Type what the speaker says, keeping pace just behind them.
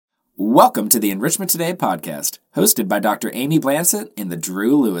Welcome to the Enrichment Today podcast, hosted by Dr. Amy Blansett and the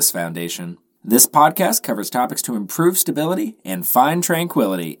Drew Lewis Foundation. This podcast covers topics to improve stability and find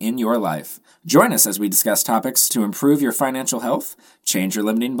tranquility in your life. Join us as we discuss topics to improve your financial health, change your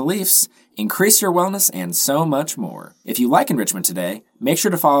limiting beliefs, increase your wellness, and so much more. If you like Enrichment Today, make sure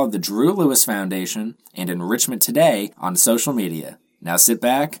to follow the Drew Lewis Foundation and Enrichment Today on social media. Now sit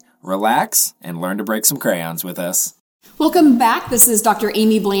back, relax, and learn to break some crayons with us. Welcome back. This is Dr.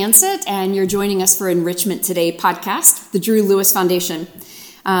 Amy Blansett, and you're joining us for Enrichment Today podcast, the Drew Lewis Foundation.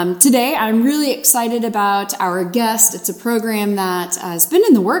 Today, I'm really excited about our guest. It's a program that has been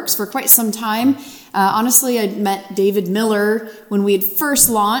in the works for quite some time. Honestly, I met David Miller when we had first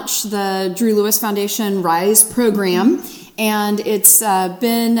launched the Drew Lewis Foundation RISE program, and it's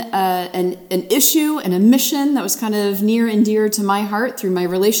been an issue and a mission that was kind of near and dear to my heart through my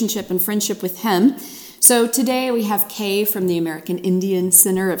relationship and friendship with him. So today we have Kay from the American Indian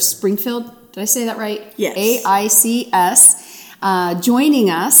Center of Springfield. Did I say that right? Yes. AICS,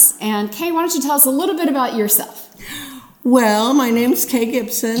 joining us. And Kay, why don't you tell us a little bit about yourself? Well, my name's Kay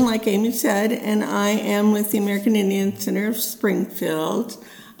Gibson, like Amy said, and I am with the American Indian Center of Springfield.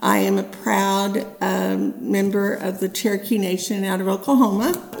 I am a proud member of the Cherokee Nation out of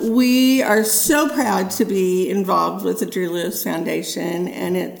Oklahoma. We are so proud to be involved with the Drew Lewis Foundation,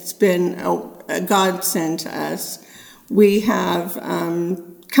 and it's been a godsend to us. We have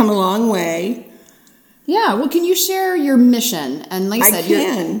come a long way. Yeah, well, can you share your mission? And like I said,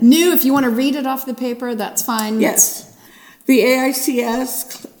 you're new. If you want to read it off the paper, that's fine. Yes. The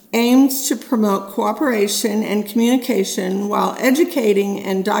AICS aims to promote cooperation and communication while educating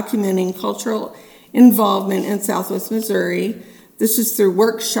and documenting cultural involvement in Southwest Missouri. This is through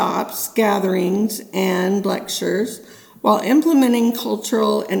workshops, gatherings, and lectures, while implementing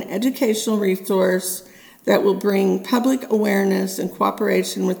cultural and educational resource that will bring public awareness and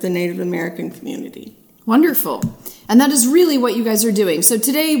cooperation with the Native American community. Wonderful. And that is really what you guys are doing. So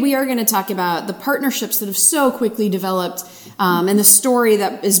today we are going to talk about the partnerships that have so quickly developed and the story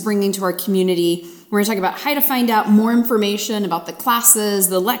that is bringing to our community. We're going to talk about how to find out more information about the classes,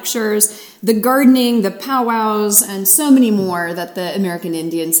 the lectures, the gardening, the powwows, and so many more that the American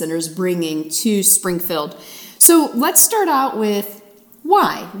Indian Center is bringing to Springfield. So let's start out with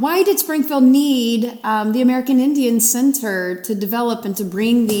why. Why did Springfield need the American Indian Center to develop and to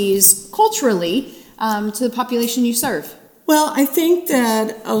bring these culturally to the population you serve? Well, I think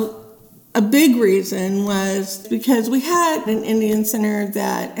that a big reason was because we had an Indian Center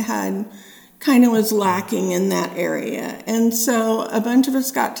that kind of was lacking in that area. And so a bunch of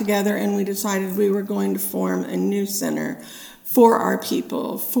us got together and we decided we were going to form a new center for our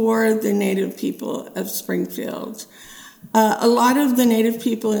people, for the Native people of Springfield. A lot of the Native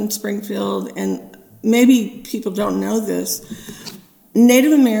people in Springfield, and maybe people don't know this,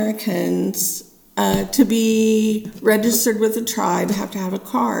 Native Americans, to be registered with a tribe, have to have a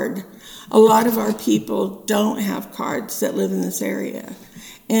card. A lot of our people don't have cards that live in this area.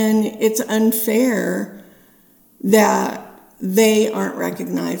 And it's unfair that they aren't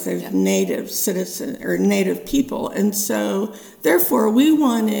recognized as Native citizens or Native people. And so, therefore, we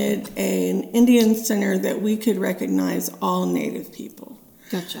wanted an Indian Center that we could recognize all Native people.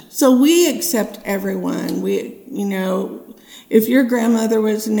 Gotcha. So we accept everyone. If your grandmother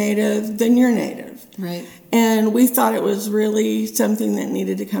was Native, then you're Native. Right. And we thought it was really something that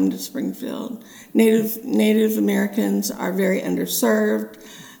needed to come to Springfield. Native Americans are very underserved.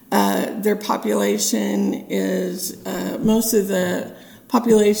 Their population is, most of the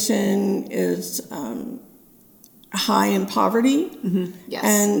population is high in poverty. Mm-hmm. Yes.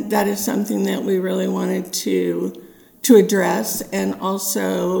 And that is something that we really wanted to address, and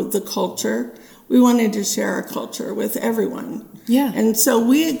also the culture. We wanted to share our culture with everyone. Yeah. And so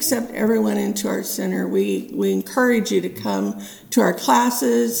we accept everyone into our center. We encourage you to come to our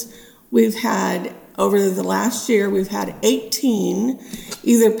classes. We've had, over the last year, we've had 18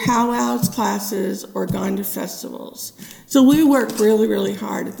 either powwows, classes, or gone to festivals. So we work really, really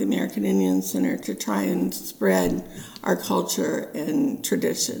hard at the American Indian Center to try and spread our culture and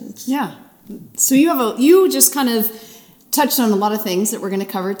traditions. Yeah. So you just kind of touched on a lot of things that we're going to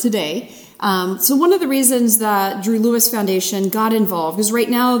cover today. So one of the reasons that Drew Lewis Foundation got involved, because right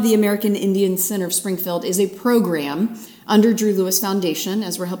now the American Indian Center of Springfield is a program under Drew Lewis Foundation,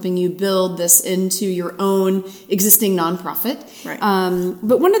 as we're helping you build this into your own existing nonprofit. Right.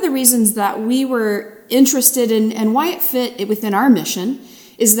 But one of the reasons that we were interested in and why it fit within our mission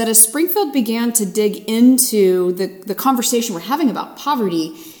is that as Springfield began to dig into the conversation we're having about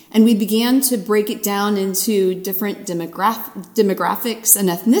poverty, and we began to break it down into different demographics and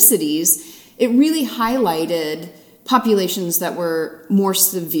ethnicities, it really highlighted populations that were more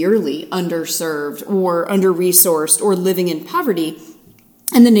severely underserved or under-resourced or living in poverty,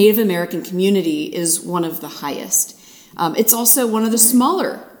 and the Native American community is one of the highest. It's also one of the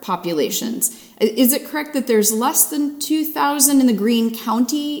smaller populations. Is it correct that there's less than 2,000 in the Greene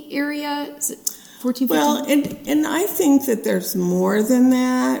County area? Is it 14, 15? Well, and I think that there's more than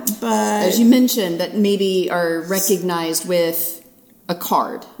that, but... As you mentioned, that maybe are recognized with a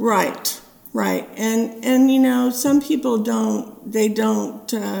card. Right. And some people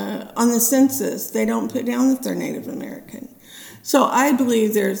don't, on the census, they don't put down that they're Native American. So I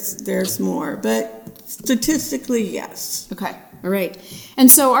believe there's more, but statistically, yes. Okay. All right. And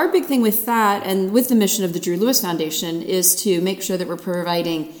so our big thing with that and with the mission of the Drew Lewis Foundation is to make sure that we're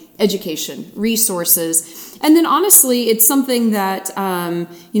providing education, resources. And then honestly, it's something that,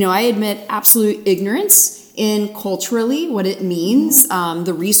 I admit absolute ignorance in culturally what it means,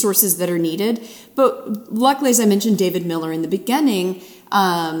 the resources that are needed. But luckily, as I mentioned, David Miller in the beginning,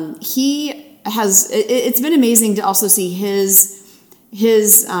 it's been amazing to also see his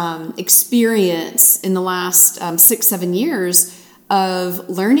experience in the last 6-7 years of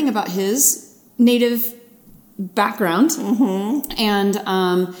learning about his Native background and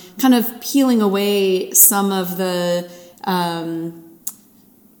kind of peeling away some of the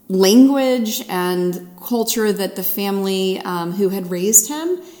language and culture that the family who had raised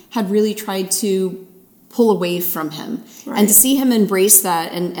him had really tried to pull away from him. Right. And to see him embrace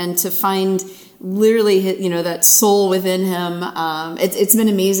that and to find literally, that soul within him. It's been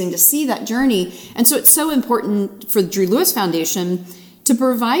amazing to see that journey. And so it's so important for the Drew Lewis Foundation to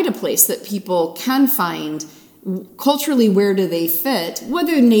provide a place that people can find culturally where do they fit,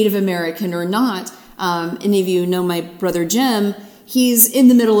 whether Native American or not. Any of you know my brother Jim. He's in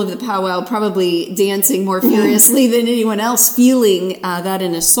the middle of the powwow, probably dancing more furiously than anyone else, feeling that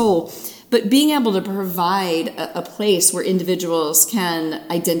in his soul. But being able to provide a place where individuals can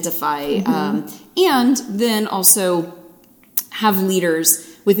identify and then also have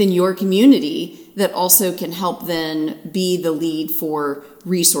leaders within your community that also can help then be the lead for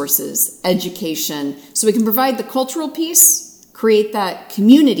resources, education. So we can provide the cultural piece, create that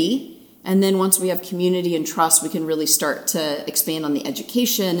community, and then once we have community and trust, we can really start to expand on the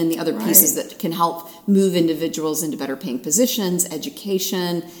education and the other pieces that can help move individuals into better paying positions,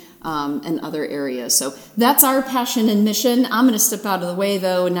 education, and other areas. So that's our passion and mission. I'm going to step out of the way,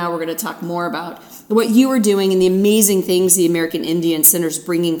 though, and now we're going to talk more about what you are doing and the amazing things the American Indian Center is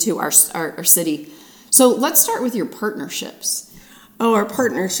bringing to our city. So let's start with your partnerships. Oh, our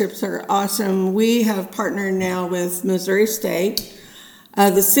partnerships are awesome. We have partnered now with Missouri State,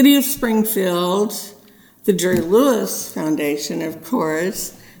 the City of Springfield, the Drew Lewis Foundation, of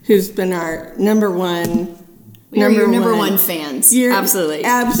course, who's been our number one fans. Absolutely.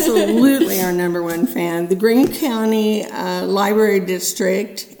 Absolutely our number one fan. The Greene County Library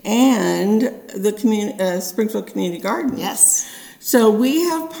District and the Springfield Community Garden. Yes. So we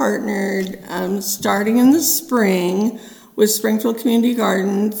have partnered starting in the spring with Springfield Community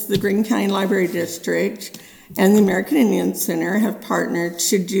Gardens, the Greene County Library District, and the American Indian Center have partnered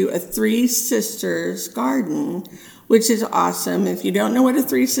to do a Three Sisters garden, which is awesome. If you don't know what a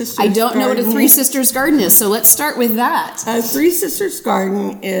Three Sisters garden is. I don't know what a Three Sisters garden is, so let's start with that. A Three Sisters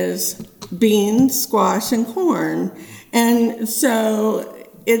garden is beans, squash, and corn. And so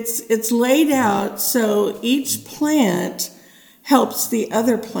it's laid out so each plant helps the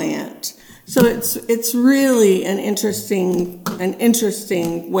other plant. So it's really an interesting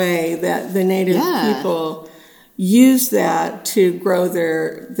way that the Native people use that to grow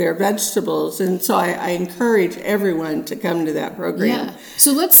their vegetables. And so I encourage everyone to come to that program. Yeah.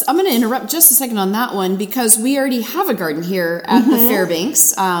 So I'm going to interrupt just a second on that one because we already have a garden here at the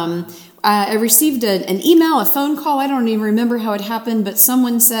Fairbanks. I received an email, a phone call. I don't even remember how it happened, but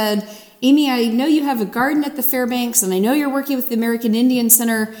someone said, Amy, I know you have a garden at the Fairbanks and I know you're working with the American Indian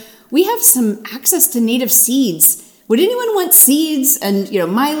Center. We have some access to native seeds. Would anyone want seeds? And,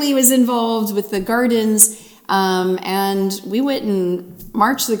 Miley was involved with the gardens. And we went and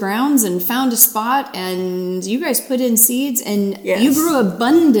marched the grounds and found a spot, and you guys put in seeds, and you grew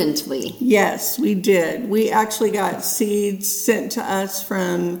abundantly. Yes, we did. We actually got seeds sent to us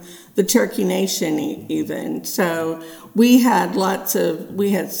from the Cherokee Nation even. So we had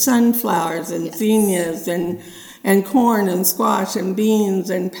sunflowers and zinnias and corn and squash and beans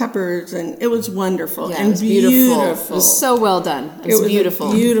and peppers, and it was wonderful. Yeah, and it was beautiful. It was so well done. It was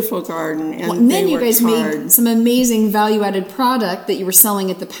beautiful. A beautiful garden. And then you guys made some amazing value-added product that you were selling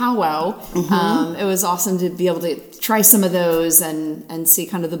at the powwow. It was awesome to be able to try some of those and see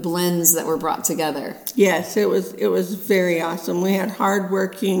kind of the blends that were brought together. Yes, it was very awesome. We had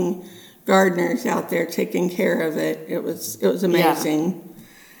hardworking gardeners out there taking care of it. It was amazing.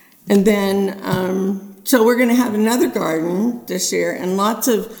 Yeah. And then, so we're going to have another garden this year, and lots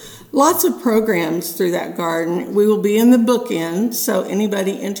of programs through that garden. We will be in the bookends, so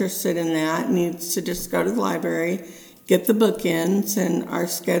anybody interested in that needs to just go to the library, get the bookends, and our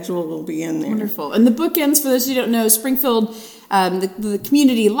schedule will be in there. Wonderful. And the bookends, for those who don't know, Springfield, the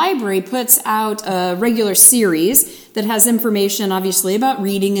community library puts out a regular series that has information, obviously, about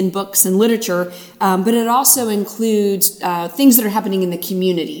reading and books and literature, but it also includes things that are happening in the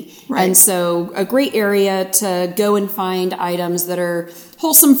community. Right. And so a great area to go and find items that are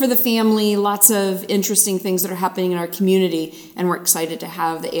wholesome for the family, lots of interesting things that are happening in our community, and we're excited to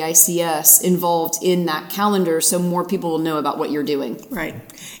have the AICS involved in that calendar so more people will know about what you're doing. Right.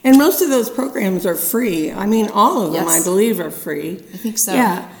 And most of those programs are free. I mean, all of them, I believe, are free. I think so.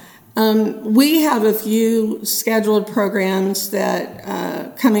 Yeah. We have a few scheduled programs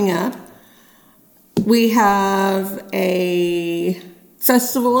that coming up. We have a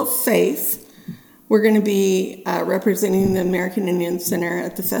Festival of Faith. We're going to be representing the American Indian Center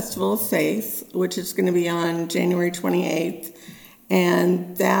at the Festival of Faith, which is going to be on January 28th.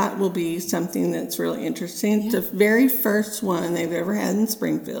 And that will be something that's really interesting. It's the very first one they've ever had in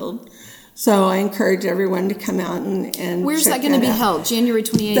Springfield. So I encourage everyone to come out and Where's that going to be held? January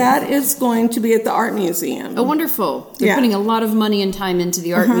 28th? That is going to be at the Art Museum. Oh, wonderful. They're putting a lot of money and time into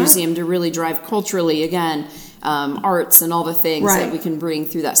the Art Museum to really drive culturally, again, arts and all the things that we can bring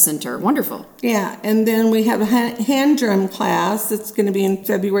through that center. Wonderful. Yeah, and then we have a hand drum class that's going to be in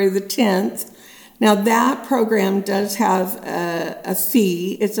February the 10th. Now, that program does have a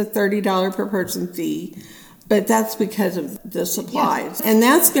fee. It's a $30 per person fee, but that's because of the supplies. Yeah. And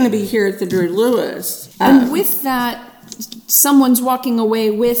that's going to be here at the Drew Lewis. And with that, someone's walking away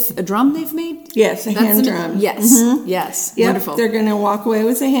with a drum they've made? Yes, a hand drum. Yes, yes. Yep, wonderful. They're going to walk away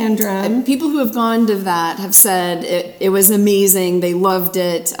with a hand drum. And people who have gone to that have said it was amazing. They loved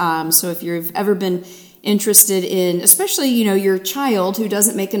it. So if you've ever been interested in, especially, your child who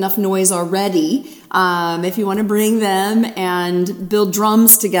doesn't make enough noise already, if you want to bring them and build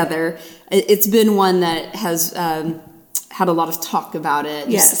drums together, it's been one that has had a lot of talk about it.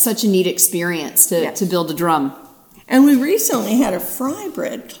 Yes. It's such a neat experience to build a drum. And we recently had a fry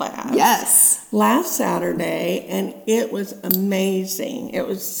bread class. Yes. Last Saturday, and it was amazing. It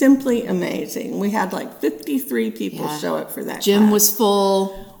was simply amazing. We had like 53 people show up for that Gym class. was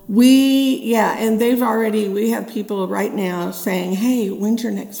full. And we have people right now saying, hey, when's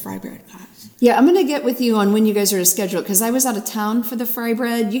your next fry bread class? Yeah, I'm going to get with you on when you guys are to schedule, because I was out of town for the fry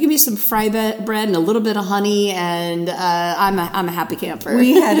bread. You give me some fry bread and a little bit of honey, and I'm a happy camper.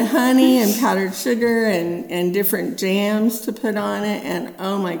 We had honey and powdered sugar and different jams to put on it, and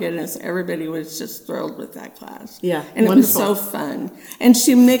oh my goodness, everybody was just thrilled with that class. Yeah, and wonderful. It was so fun. And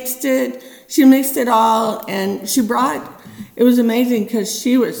she mixed it all, and it was amazing because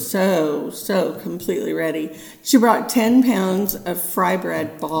she was so completely ready. She brought 10 pounds of fry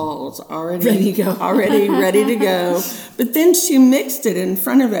bread balls already ready to go. But then she mixed it in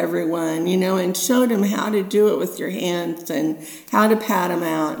front of everyone, and showed them how to do it with your hands and how to pat them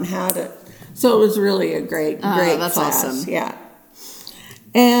out and so it was really a great that's class. Awesome. Yeah.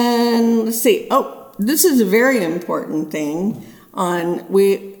 And let's see. Oh, this is a very important thing.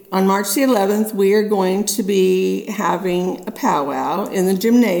 On March the 11th, we are going to be having a powwow in the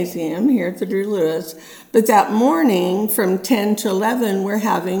gymnasium here at the Drew Lewis. But that morning, from 10 to 11, we're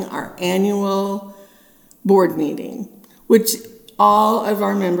having our annual board meeting, which all of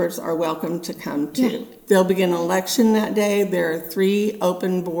our members are welcome to come to. Yeah. There'll be an election that day. There are 3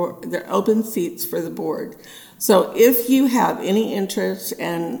 open seats for the board. So if you have any interest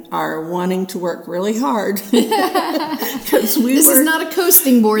and are wanting to work really hard, because this is not a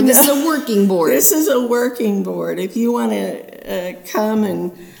coasting board, this is a working board. This is a working board. If you want to come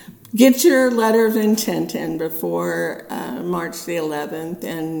and get your letter of intent in before March the 11th,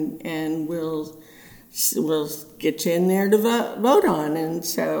 and we'll get you in there to vote on. And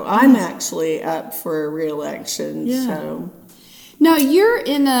so I'm actually up for a re-election. Yeah. So. Now, you're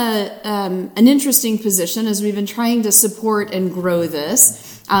in an interesting position as we've been trying to support and grow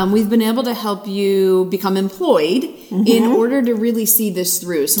this. We've been able to help you become employed in order to really see this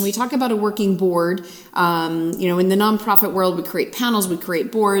through. So when we talk about a working board, in the nonprofit world, we create panels, we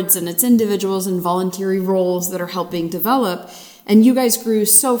create boards, and it's individuals and voluntary roles that are helping develop. And you guys grew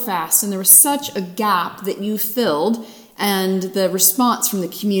so fast, and there was such a gap that you filled, and the response from the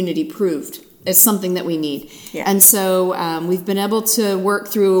community proved it's something that we need. Yeah. And so we've been able to work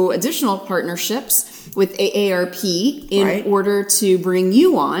through additional partnerships with AARP in order to bring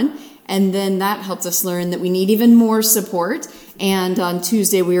you on. And then that helped us learn that we need even more support. And on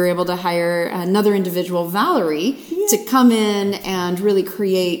Tuesday, we were able to hire another individual, Valerie, to come in and really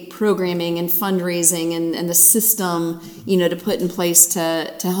create programming and fundraising and the system, to put in place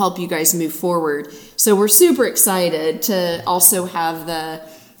to help you guys move forward. So we're super excited to also have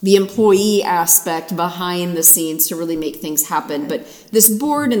the employee aspect behind the scenes to really make things happen. But this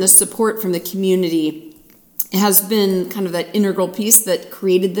board and the support from the community has been kind of that integral piece that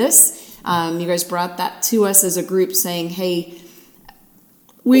created this. You guys brought that to us as a group saying, hey,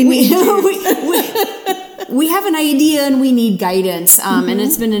 we have an idea and we need guidance. And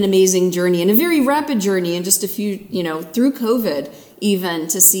it's been an amazing journey and a very rapid journey in just a few, through COVID even,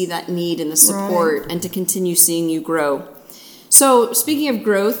 to see that need and the support and to continue seeing you grow. So speaking of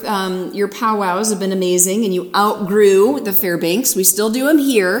growth, your powwows have been amazing and you outgrew the Fairbanks. We still do them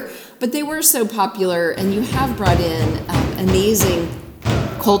here, but they were so popular and you have brought in amazing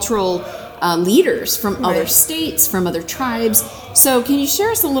cultural leaders from other states, from other tribes. So can you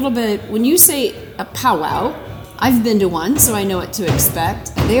share us a little bit, when you say a powwow, I've been to one, so I know what to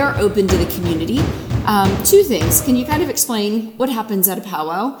expect. They are open to the community. Two things. Can you kind of explain what happens at a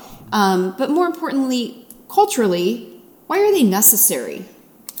powwow? But more importantly, culturally, why are they necessary?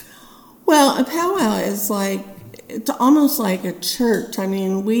 Well, a powwow is it's almost like a church. I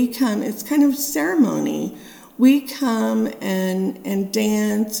mean, it's kind of ceremony. We come and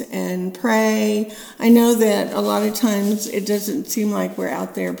dance and pray. I know that a lot of times it doesn't seem like we're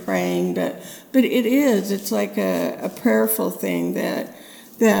out there praying, but it is. It's like a prayerful thing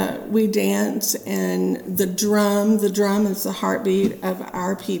that we dance, and the drum is the heartbeat of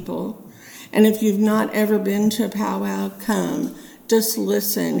our people. And if you've not ever been to a powwow, come. Just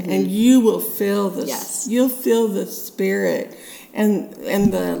listen, and you will feel you'll feel the spirit and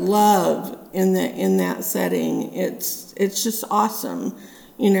the love in that setting. It's just awesome.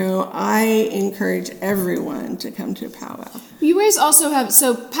 I encourage everyone to come to a powwow. You guys also have,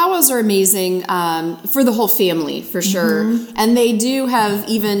 so powwows are amazing for the whole family, for sure. And they do have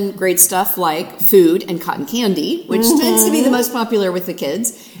even great stuff like food and cotton candy, which tends to be the most popular with the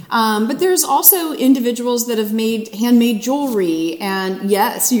kids. But there's also individuals that have made handmade jewelry, and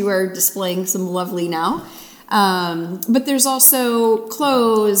yes, you are displaying some lovely now. But there's also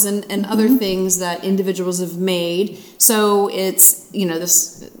clothes and other things that individuals have made. So it's,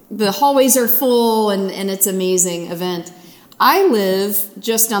 the hallways are full and it's an amazing event. I live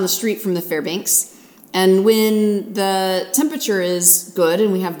just down the street from the Fairbanks, and when the temperature is good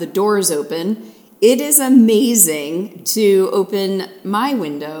and we have the doors open, it is amazing to open my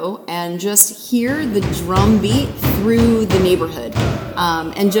window and just hear the drum beat through the neighborhood.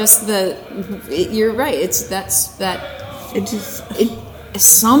 And just you're right.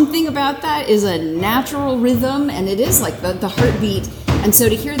 Something about that is a natural rhythm, and it is like the heartbeat. And so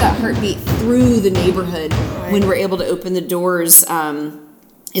to hear that heartbeat through the neighborhood when we're able to open the doors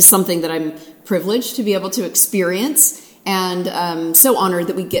is something that I'm privileged to be able to experience. And so honored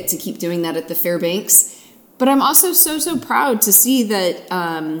that we get to keep doing that at the Fairbanks. But I'm also so proud to see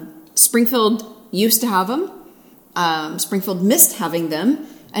that Springfield used to have them. Springfield missed having them.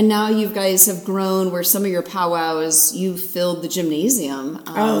 And now you guys have grown where some of your powwows, you filled the gymnasium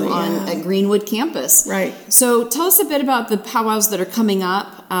at Greenwood campus. Right. So tell us a bit about the powwows that are coming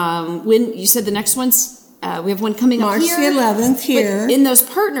up. When you said the next one's we have one coming up here. March the 11th here. But in those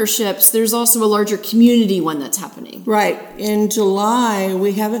partnerships, there's also a larger community one that's happening. Right. In July,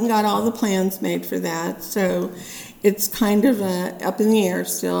 we haven't got all the plans made for that, so it's kind of up in the air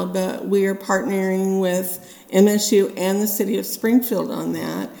still, but we are partnering with MSU and the city of Springfield on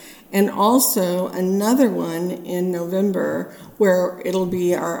that. And also another one in November where it'll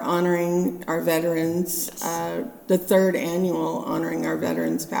be our honoring our veterans, the third annual honoring our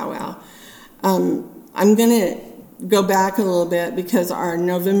veterans powwow. I'm going to go back a little bit because our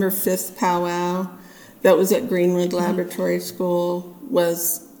November 5th powwow that was at Greenwood Laboratory School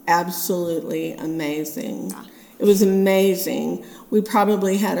was absolutely amazing. It was amazing. We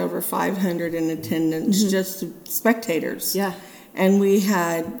probably had over 500 in attendance, just spectators. Yeah. And we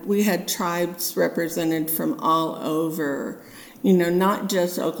had tribes represented from all over, not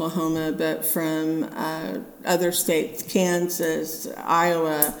just Oklahoma, but from other states, Kansas,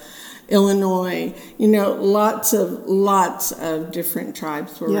 Iowa, Illinois, lots of different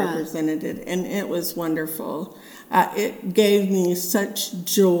tribes were represented, and it was wonderful. It gave me such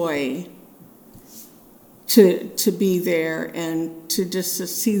joy to be there and to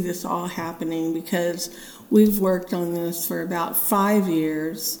see this all happening, because we've worked on this for about 5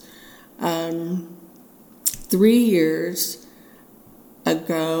 years. 3 years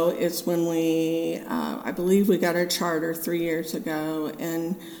ago is when I believe we got our charter 3 years ago,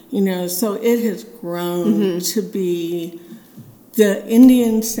 and so it has grown to be the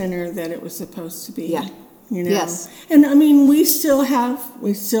Indian center that it was supposed to be. Yeah. You know? Yes. And I mean, we still have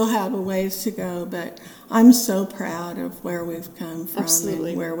a ways to go, but I'm so proud of where we've come from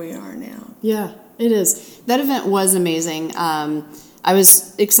Absolutely. and where we are now. Yeah, it is. That event was amazing. I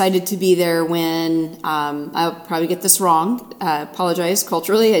was excited to be there when, I'll probably get this wrong, apologize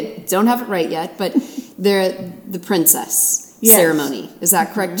culturally, I don't have it right yet, but the princess Yes. ceremony. Is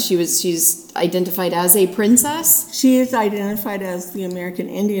that correct? She's identified as a princess? She is identified as the American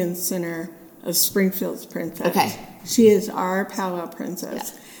Indian Center of Springfield's princess. Okay. She is our powwow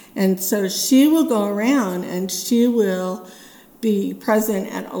princess. Yeah. And so she will go around and she will be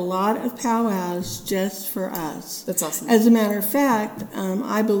present at a lot of powwows just for us. That's awesome. As a matter of fact,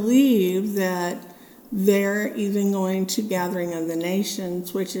 I believe that they're even going to Gathering of the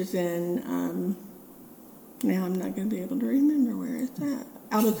Nations, which is in, now I'm not going to be able to remember where it's at,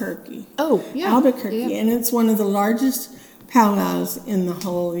 Albuquerque. Oh, yeah. Albuquerque. Yeah. And it's one of the largest powwows in the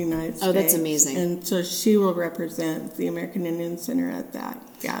whole United States. Oh, that's amazing. And so she will represent the American Indian Center at that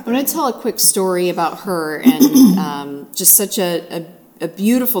gathering. I'm going to tell a quick story about her and just such a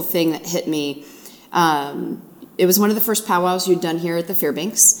beautiful thing that hit me. It was one of the first powwows you'd done here at the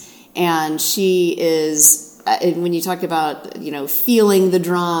Fairbanks, and she is, when you talk about, feeling the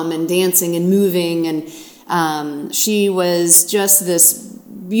drum and dancing and moving, and she was just this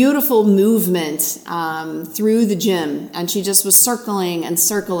beautiful movement through the gym, and she just was circling and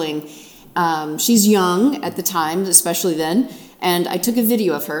circling. She's young at the time, especially then, and I took a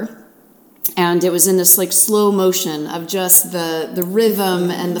video of her, and it was in this slow motion of just the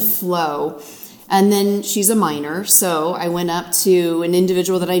rhythm and the flow. And then she's a minor, so I went up to an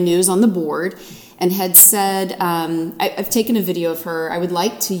individual that I knew is on the board and had said, I've taken a video of her, I would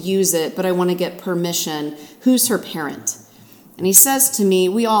like to use it, but I want to get permission. Who's her parent? And he says to me,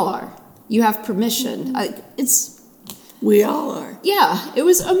 we all are. You have permission. We all are. Yeah, it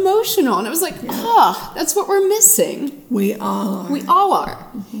was emotional. And I was like, that's what we're missing. We all are. We all are.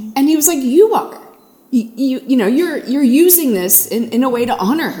 Mm-hmm. And he was like, you are. You're using this in a way to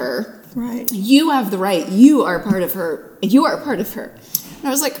honor her. Right. You have the right. You are part of her. You are part of her. And I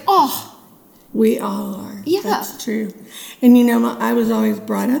was like, we all are. Yeah. That's true. And I was always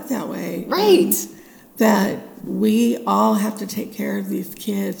brought up that way. Right. That we all have to take care of these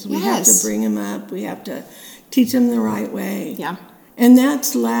kids. We have to bring them up. We have to teach them the right way. Yeah. And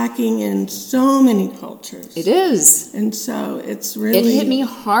that's lacking in so many cultures. It is. And so it's really... It hit me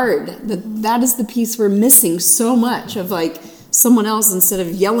hard. That is the piece we're missing so much of, someone else, instead of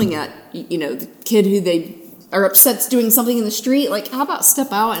yelling at, the kid who they are upset's doing something in the street. How about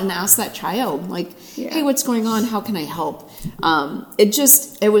step out and ask that child, hey, what's going on? How can I help?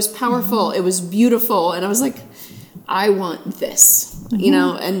 It was powerful. Mm-hmm. It was beautiful. And I was like, I want this,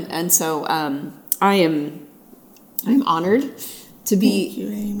 mm-hmm. and so I'm honored to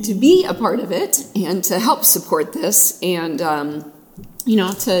be a part of it and to help support this and,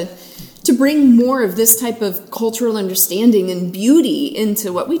 to bring more of this type of cultural understanding and beauty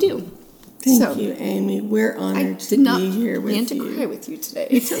into what we do. Thank you, Amy. We're honored to be here with you. I did not plan to cry with you today.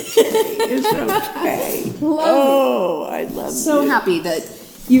 It's okay. It's okay. I love it. So happy that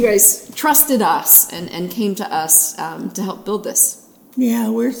you guys trusted us and came to us to help build this. Yeah,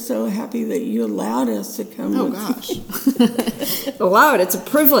 we're so happy that you allowed us to come. Oh, gosh. Allowed. It's a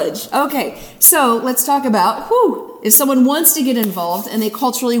privilege. Okay, so let's talk about, if someone wants to get involved and they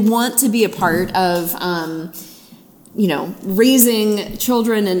culturally want to be a part of, raising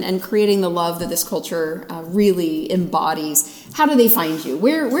children and creating the love that this culture really embodies, how do they find you?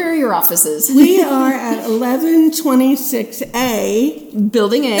 Where are your offices? We are at 1126A.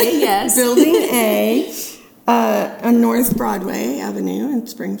 Building A, yes. Building A. On North Broadway Avenue in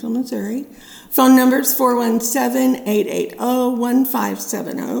Springfield, Missouri. Phone number is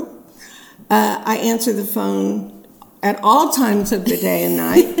 417-880-1570. I answer the phone at all times of the day and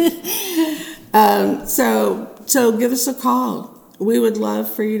night. So give us a call. We would love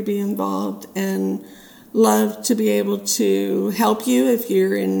for you to be involved and love to be able to help you if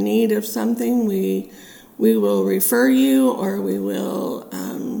you're in need of something. We will refer you or we will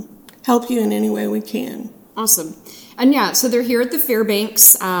help you in any way we can. Awesome. And so they're here at the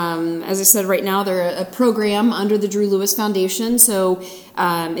Fairbanks. As I said, right now they're a program under the Drew Lewis Foundation. So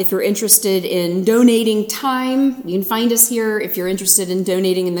if you're interested in donating time, you can find us here. If you're interested in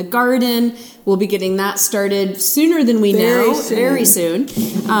donating in the garden, we'll be getting that started sooner than we know. Very soon.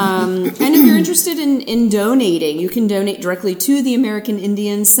 And if you're interested in donating, you can donate directly to the American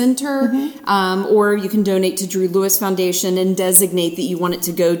Indian Center, mm-hmm. Or you can donate to Drew Lewis Foundation and designate that you want it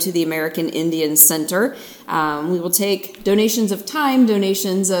to go to the American Indian Center. We will take donations of time,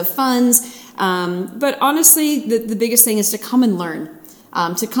 donations of funds, But honestly, the biggest thing is to come and learn,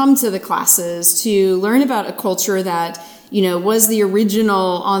 to come to the classes, to learn about a culture that, was the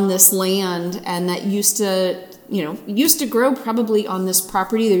original on this land and that used to grow probably on this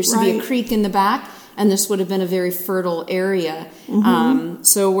property. There used to be a creek in the back, and this would have been a very fertile area.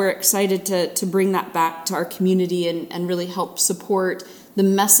 So we're excited to bring that back to our community and really help support the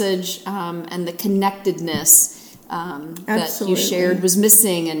message and the connectedness that you shared was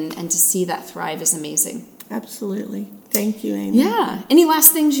missing, and to see that thrive is amazing. Absolutely. Thank you, Amy. Yeah. Any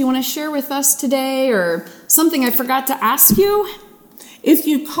last things you want to share with us today, or something I forgot to ask you? If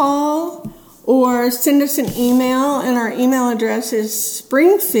you call or send us an email, and our email address is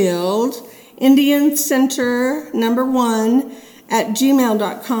Springfield Indian Center 1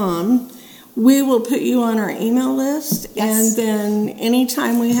 @gmail.com. We will put you on our email list, and then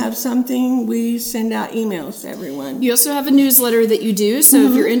anytime we have something, we send out emails to everyone. You also have a newsletter that you do, so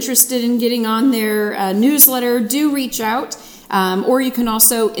if you're interested in getting on their newsletter, do reach out. Or you can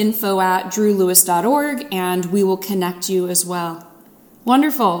also info@drewlewis.org, and we will connect you as well.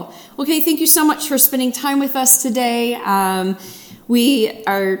 Wonderful. Okay, thank you so much for spending time with us today. We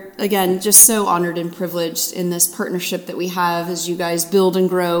are, again, just so honored and privileged in this partnership that we have as you guys build and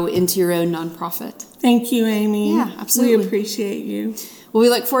grow into your own nonprofit. Thank you, Amy. Yeah, absolutely. We appreciate you. Well, we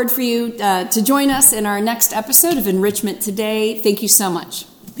look forward for you to join us in our next episode of Enrichment Today. Thank you so much.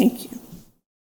 Thank you.